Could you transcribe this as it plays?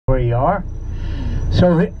you are.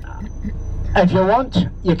 So if you want,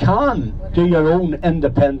 you can do your own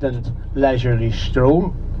independent leisurely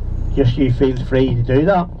stroll. Just you feel free to do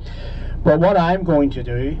that. But what I'm going to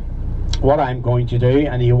do,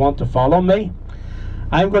 and you want to follow me,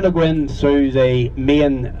 I'm going to go in through the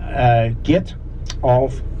main gate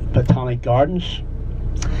of Botanic Gardens.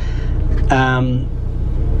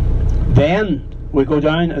 Then we go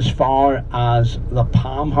down as far as the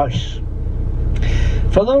Palm House.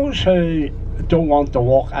 For those who don't want to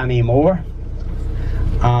walk anymore,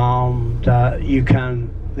 you can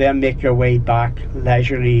then make your way back,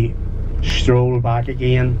 leisurely stroll back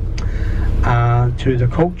again to the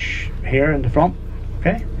coach here in the front.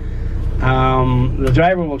 Okay. The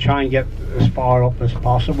driver will try and get as far up as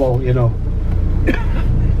possible, you know.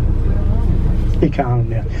 He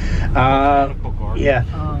can, yeah. Yeah.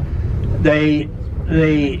 The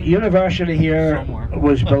university here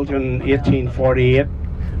was built in 1848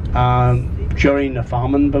 during the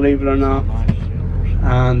famine, believe it or not.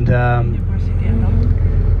 And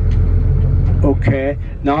okay,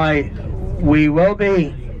 now we will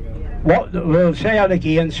be. We'll say that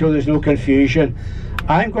again so there's no confusion.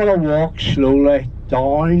 I'm going to walk slowly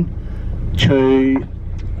down to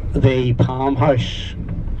the Palm House,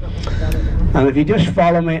 and if you just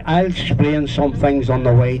follow me, I'll explain some things on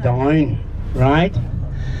the way down. Right?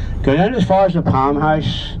 Go down as far as the Palm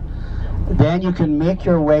House, then you can make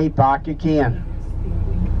your way back again.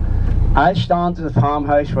 I'll stand to the Palm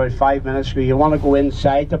House for 5 minutes. Where you want to go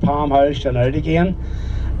inside the Palm House and out again.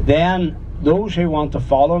 Then those who want to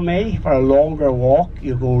follow me for a longer walk,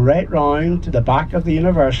 you go right round to the back of the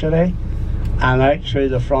university and out through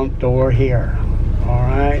the front door here.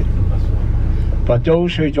 Alright? But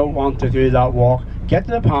those who don't want to do that walk, get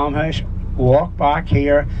to the Palm House, walk back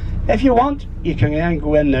here. If you want, you can then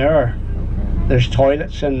go in there. There's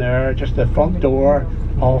toilets in there, just the front door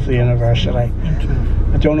of the university.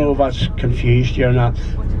 I don't know if that's confused you or not.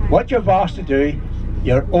 What you've asked to do,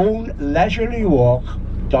 your own leisurely walk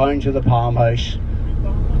down to the Palm House.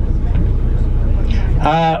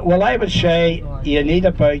 Well, I would say you need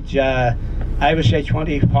about, I would say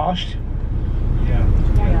 20 past.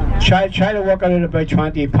 Try to walk out at about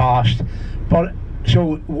 20 past. But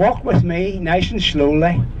so walk with me, nice and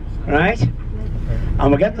slowly, right? And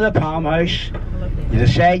we'll get to the Palm House. You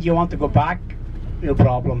decide you want to go back, no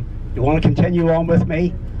problem. You want to continue on with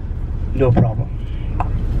me, no problem.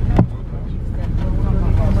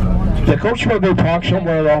 The coach will be parked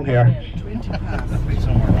somewhere along here.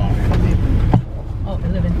 Oh,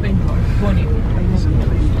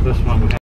 11:20.